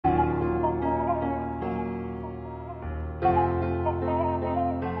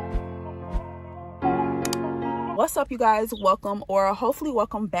What's up, you guys? Welcome, or hopefully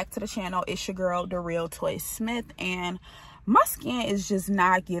welcome back to the channel. It's your girl, The Real Toy Smith, and my skin is just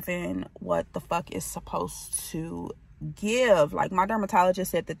not giving what the fuck is supposed to give. Like, my dermatologist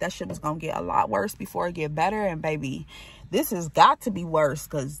said that shit was gonna get a lot worse before it get better, and baby, this has got to be worse,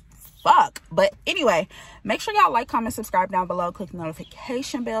 because fuck. But anyway, make sure y'all like, comment, subscribe down below, click the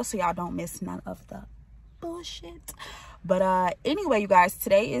notification bell so y'all don't miss none of the bullshit. But anyway, you guys,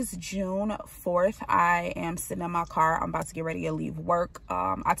 today is June 4th. I am sitting in my car. I'm about to get ready to leave work.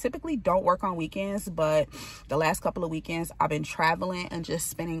 I typically don't work on weekends, but the last couple of weekends I've been traveling and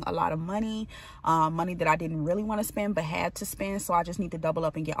just spending a lot of money, money that I didn't really want to spend but had to spend. So I just need to double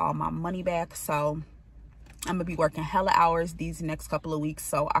up and get all my money back. So I'm gonna be working hella hours these next couple of weeks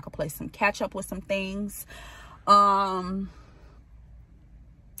so I could play some catch up with some things.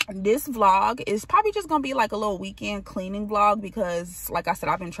 This vlog is probably just gonna be like a little weekend cleaning vlog because, like I said,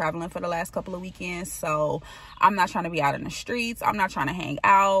 I've been traveling for the last couple of weekends, so I'm not trying to be out in the streets. I'm not trying to hang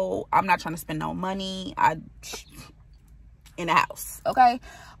out. I'm not trying to spend no money in the house, okay?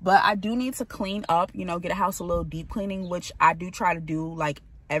 But I do need to clean up, you know, get a house a little deep cleaning, which I do try to do like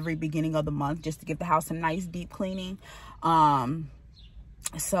every beginning of the month, just to give the house a nice deep cleaning.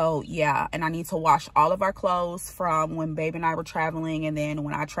 So yeah, and I need to wash all of our clothes from when baby and I were traveling, and then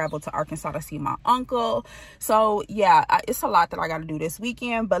when I traveled to Arkansas to see my uncle. So yeah, it's a lot that I got to do this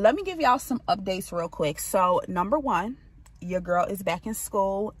weekend, but let me give y'all some updates real quick. So number one, your girl is back in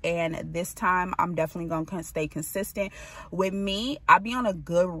school, and this time I'm definitely gonna stay consistent. With me, I be on a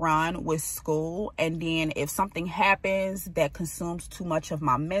good run with school, and then if something happens that consumes too much of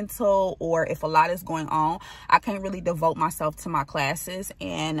my mental, or if a lot is going on, I can't really devote myself to my classes.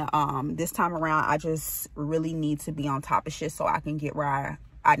 And this time around, I just really need to be on top of shit so I can get where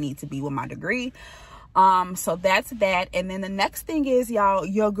I need to be with my degree. So that's that. And then the next thing is, y'all,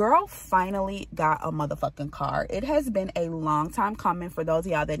 your girl finally got a motherfucking car. It has been a long time coming. For those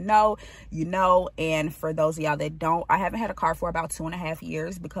of y'all that know, you know, and for those of y'all that don't, I haven't had a car for about 2.5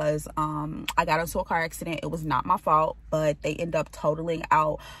 years because I got into a car accident. It was not my fault, but they end up totaling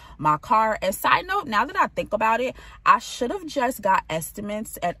out my car. And side note, now that I think about it, I should have just got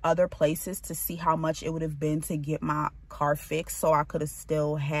estimates at other places to see how much it would have been to get my car fixed, so I could have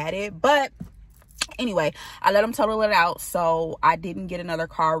still had it. But anyway, I let them total it out, so I didn't get another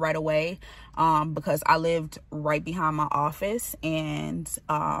car right away because I lived right behind my office, and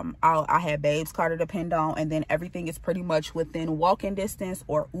I had Babe's car to depend on, and then everything is pretty much within walking distance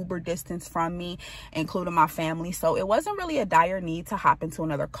or Uber distance from me, including my family. So it wasn't really a dire need to hop into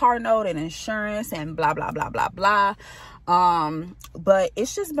another car note and insurance and blah blah blah blah blah. But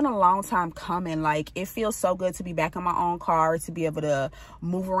it's just been a long time coming. Like, it feels so good to be back in my own car, to be able to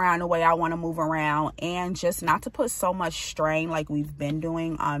move around the way I want to move around, and just not to put so much strain like we've been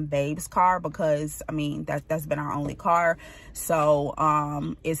doing on Babe's car, because I mean that's been our only car. So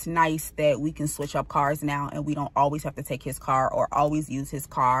it's nice that we can switch up cars now, and we don't always have to take his car or always use his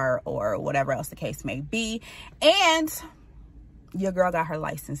car or whatever else the case may be. And your girl got her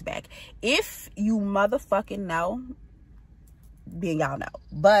license back. If you motherfucking know, being y'all know,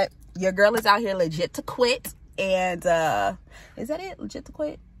 but your girl is out here legit to quit. And is that it? Legit to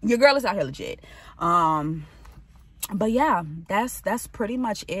quit? Your girl is out here legit. But yeah, that's pretty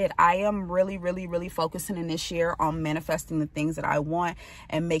much it. I am really focusing in this year on manifesting the things that I want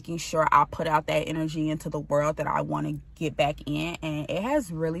and making sure I put out that energy into the world that I want to get back in, and it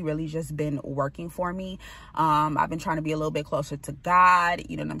has really just been working for me. I've been trying to be a little bit closer to God,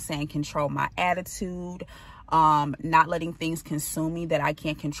 you know what I'm saying, control my attitude, not letting things consume me that I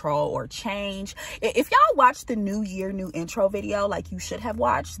can't control or change. If y'all watched the New Year New Intro video, like you should have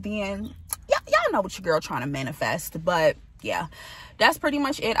watched, then y'all know what your girl trying to manifest. But yeah, that's pretty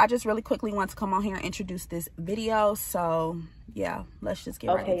much it. I just really quickly want to come on here and introduce this video. So yeah, let's just get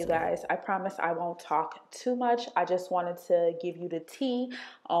right into it. Okay, you guys, I promise I won't talk too much. I just wanted to give you the tea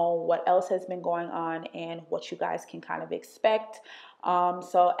on what else has been going on and what you guys can kind of expect.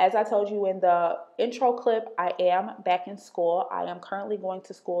 So as I told you in the intro clip, I am back in school. I am currently going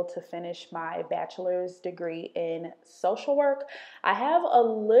to school to finish my bachelor's degree in social work. I have a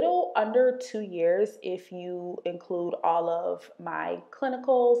little under 2 years if you include all of my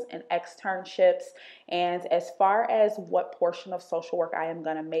clinicals and externships. And as far as what portion of social work I am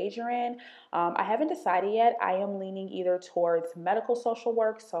going to major in, I haven't decided yet. I am leaning either towards medical social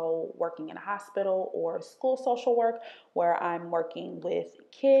work, so working in a hospital, or school social work, where I'm working with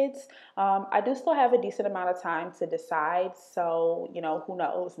kids. I do still have a decent amount of time to decide, so, you know, who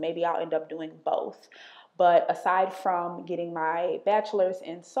knows, maybe I'll end up doing both. But aside from getting my bachelor's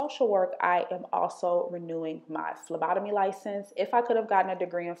in social work, I am also renewing my phlebotomy license. If I could have gotten a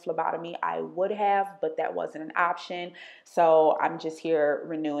degree in phlebotomy, I would have, but that wasn't an option. So I'm just here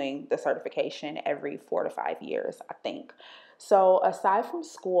renewing the certification every 4 to 5 years, I think. So aside from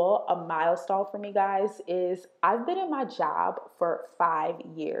school, a milestone for me, guys, is I've been in my job for 5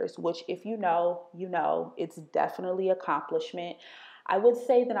 years, which if you know, you know, it's definitely an accomplishment. I would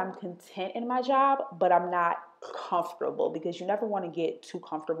say that I'm content in my job, but I'm not comfortable, because you never want to get too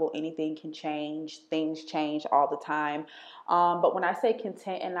comfortable. Anything can change. Things change all the time. But when I say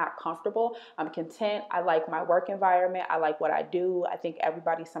content and not comfortable, I'm content. I like my work environment. I like what I do. I think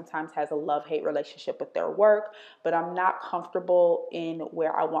everybody sometimes has a love-hate relationship with their work, but I'm not comfortable in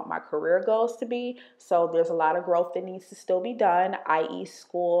where I want my career goals to be. So there's a lot of growth that needs to still be done, i.e.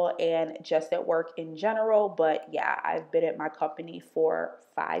 school and just at work in general. But yeah, I've been at my company for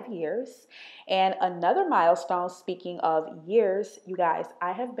 5 years. And another milestone, speaking of years, you guys,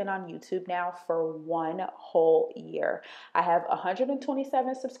 I have been on YouTube now for 1 whole year. I have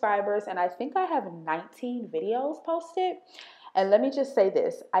 127 subscribers, and I think I have 19 videos posted. And let me just say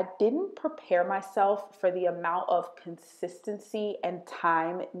this, I didn't prepare myself for the amount of consistency and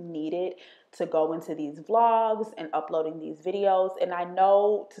time needed to go into these vlogs and uploading these videos. And I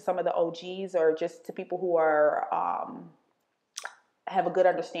know to some of the OGs, or just to people who are have a good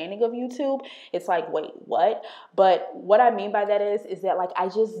understanding of YouTube, it's like, wait, what? But what I mean by that is that, like, I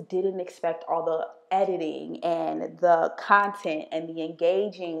just didn't expect all the editing and the content and the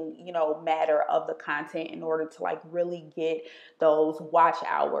engaging, you know, matter of the content in order to like really get those watch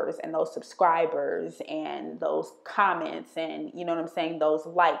hours and those subscribers and those comments and, you know what I'm saying, those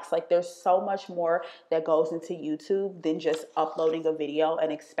likes. Like, there's so much more that goes into YouTube than just uploading a video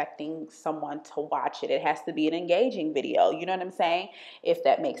and expecting someone to watch it. It has to be an engaging video, you know what I'm saying, if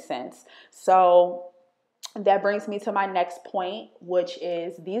that makes sense. So that brings me to my next point, which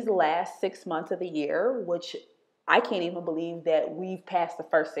is these last 6 months of the year, which I can't even believe that we've passed the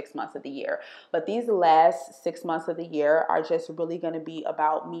first 6 months of the year. But these last 6 months of the year are just really going to be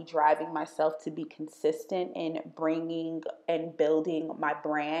about me driving myself to be consistent in bringing and building my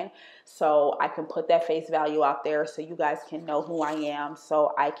brand, so I can put that face value out there, so you guys can know who I am,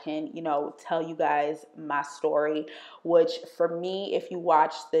 so I can, you know, tell you guys my story, which for me, if you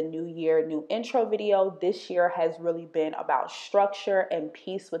watch the New Year, New Intro video, this year has really been about structure and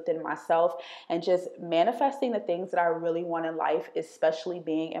peace within myself and just manifesting the things that I really want in life, especially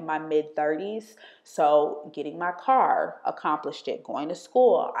being in my mid-30s. So getting my car, accomplished it. Going to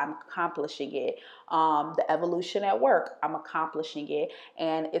school, I'm accomplishing it. The evolution at work, I'm accomplishing it.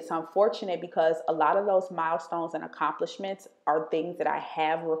 And it's unfortunate because a lot of those milestones and accomplishments are things that I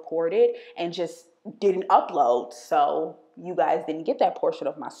have recorded and just didn't upload. So you guys didn't get that portion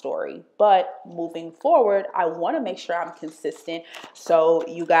of my story. But moving forward, I want to make sure I'm consistent, so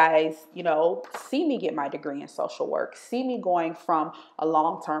you guys, you know, see me get my degree in social work, see me going from a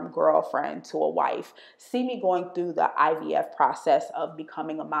long-term girlfriend to a wife, see me going through the IVF process of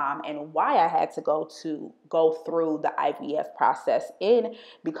becoming a mom, and why I had to go through the IVF process in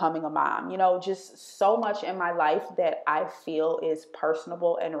becoming a mom. You know, just so much in my life that I feel is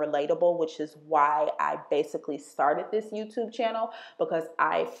personable and relatable, which is why I basically started this YouTube channel, because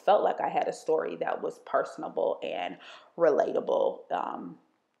I felt like I had a story that was personable and relatable,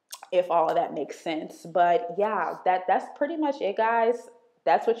 if all of that makes sense. But yeah, that's pretty much it, guys.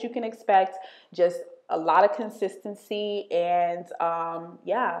 That's what you can expect. Just a lot of consistency, and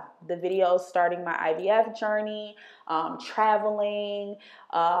yeah, the videos starting my IVF journey, traveling,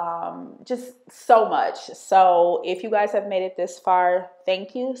 just so much. So if you guys have made it this far,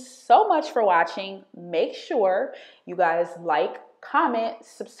 thank you so much for watching. Make sure you guys like, comment,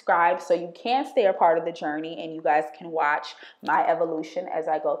 subscribe, so you can stay a part of the journey and you guys can watch my evolution as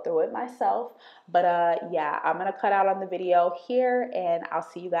I go through it myself. But yeah, I'm gonna cut out on the video here, and I'll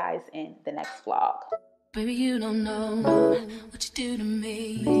see you guys in the next vlog. Baby, you don't know what you do to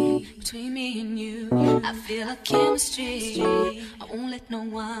me. Between me and you, I feel like chemistry. I won't let no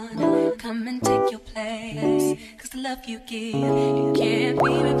one come and take your place, 'cause the love you give, it can't be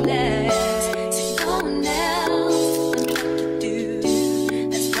replaced. There's no one else can do like you do.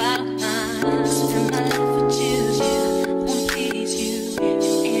 That's why I'm spend my life with you. I wanna please you in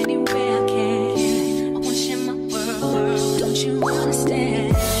any way I can. I wanna share my world, don't you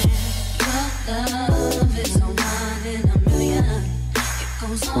understand? Your love is a one in a million. It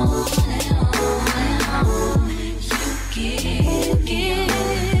goes on and on and on. You give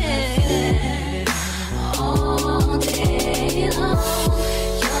all day long.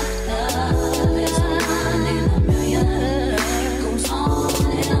 Your love is a one in a million.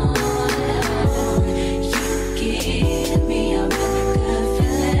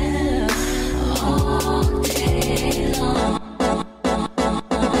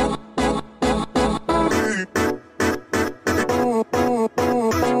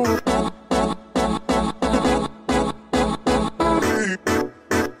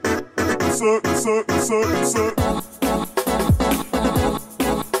 suck, suck, suck, suck.